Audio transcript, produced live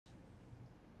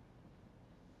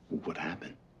What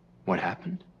happened? What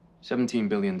happened? $17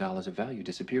 billion of value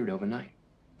disappeared overnight.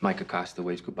 Mike Acosta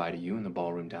waves goodbye to you in the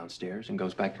ballroom downstairs and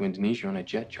goes back to Indonesia on a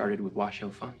jet chartered with Washoe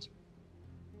funds.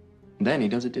 Then he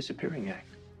does a disappearing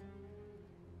act.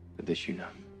 But this you know.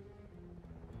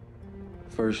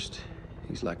 First,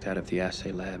 he's locked out of the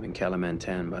assay lab in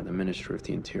Kalimantan by the Minister of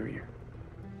the Interior.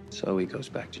 So he goes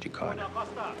back to Jakarta,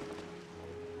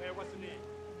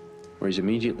 where he's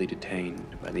immediately detained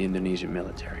by the Indonesian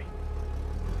military.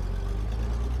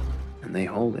 And they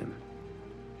hold him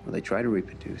while they try to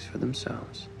reproduce for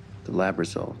themselves the lab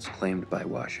results claimed by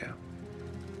Washoe,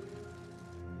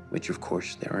 which of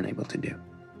course they're unable to do.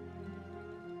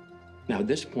 Now at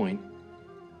this point,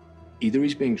 either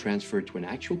he's being transferred to an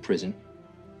actual prison,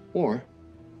 or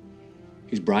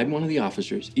he's bribed one of the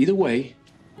officers. Either way,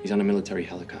 he's on a military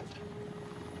helicopter.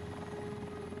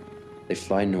 They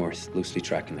fly north, loosely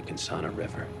tracking the Kansana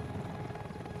River.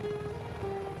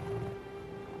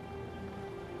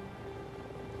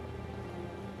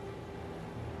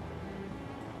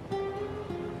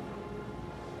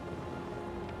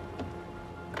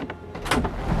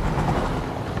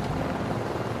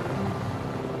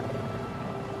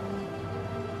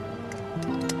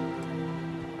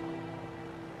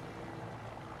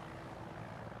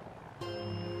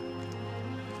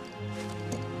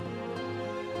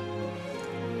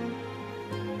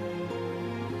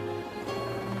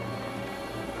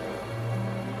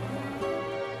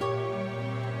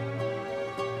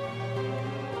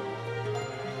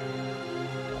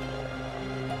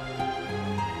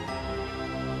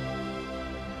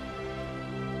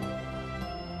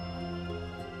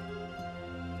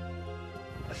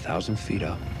 A 1,000 feet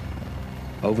up,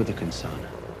 over the Kansana,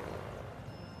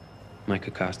 Mike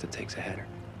Acosta takes a header.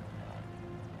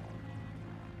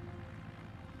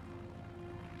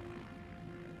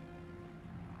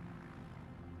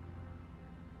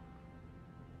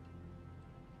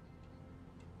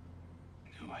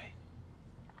 No way.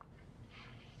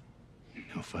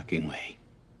 No fucking way.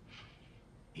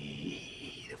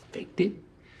 He faked it?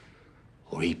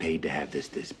 Or he paid to have this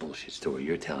bullshit story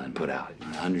you're telling put out.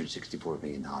 $164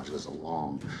 million goes a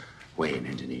long way in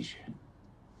Indonesia.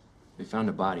 They found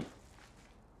a body.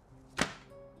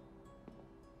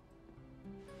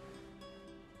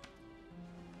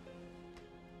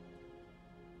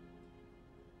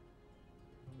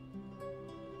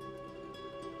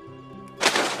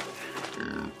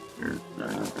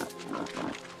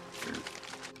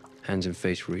 Hands and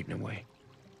face were eaten away,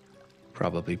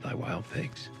 probably by wild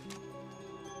pigs.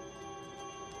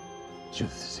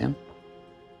 Truth is him?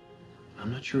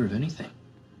 I'm not sure of anything.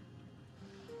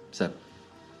 Except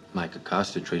Mike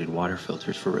Acosta traded water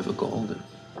filters for river gold.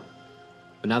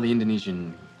 But now the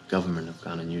Indonesian government have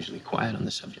gone unusually quiet on the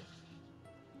subject.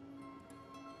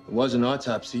 There was an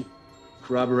autopsy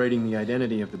corroborating the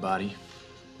identity of the body.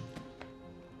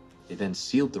 They then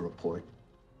sealed the report,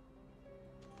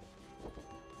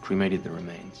 cremated the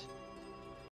remains.